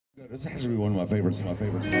It's actually one of my favorites.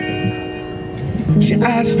 She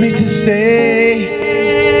asked me to stay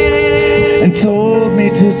and told me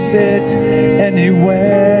to sit anywhere.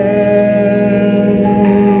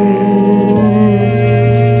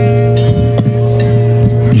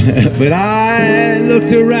 But I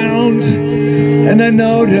looked around and I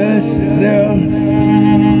noticed there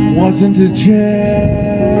wasn't a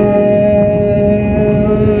chair.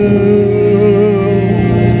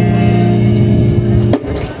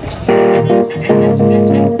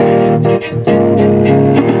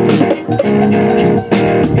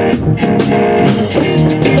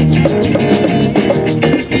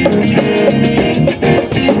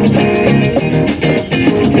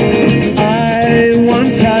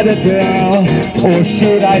 A girl, or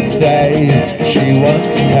should I say, she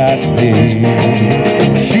once had me.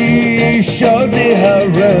 She showed me her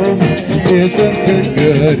room, isn't it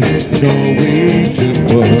good, Norwegian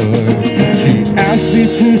wood. She asked me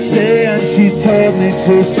to stay and she told me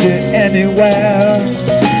to sit anywhere.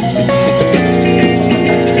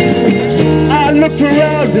 I looked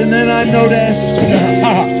around and then I noticed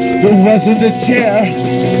there wasn't a chair.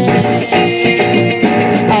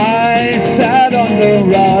 Sat on the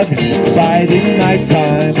rug, biding my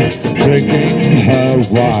time, drinking her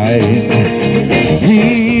wine.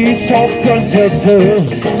 We talked until 2,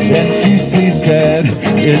 then she said,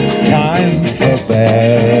 it's time for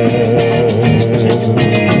bed.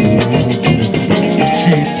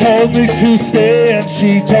 She told me to stay and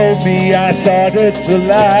she told me, I started to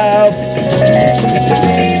laugh.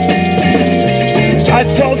 I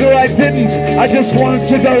told her I didn't, I just wanted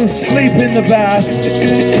to go sleep in the bath.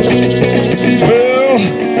 Well,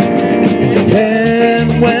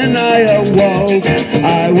 then when I awoke,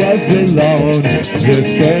 I was alone,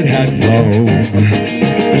 this bird had flown.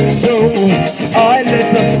 So I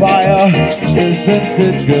lit a fire, isn't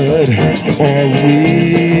it good,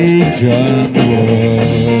 Norwegian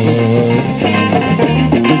wood.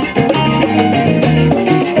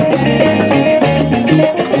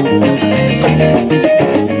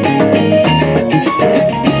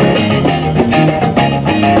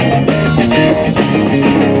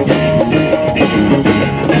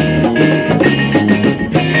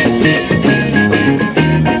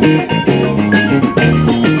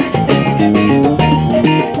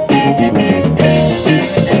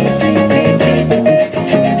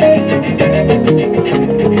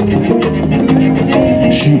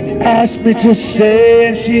 She asked me to stay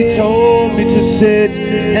and she told me to sit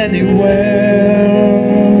anywhere.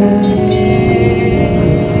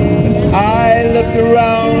 And I looked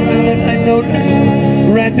around and then I noticed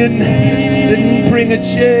Brandon didn't bring a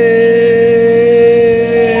chair.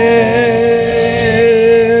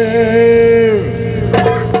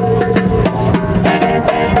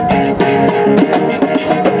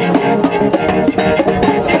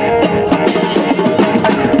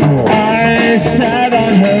 I sat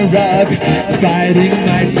on her rug, biding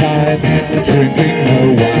my time, drinking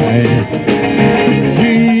her wine.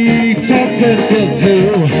 We talked until 2,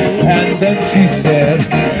 and then she said,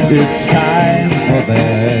 it's time for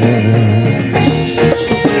bed.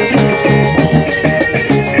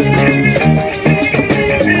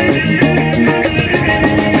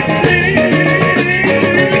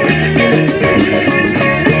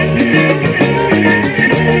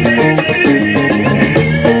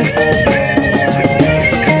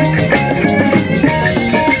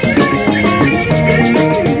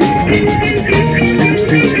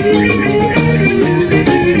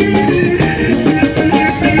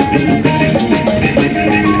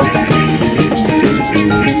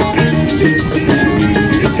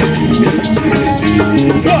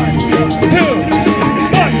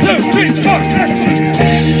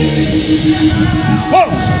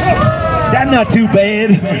 That's not too bad.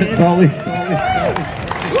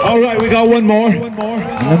 All right, we got one more.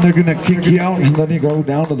 And then they're going to kick you out, and then you go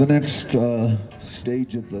down to the next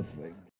stage of the thing.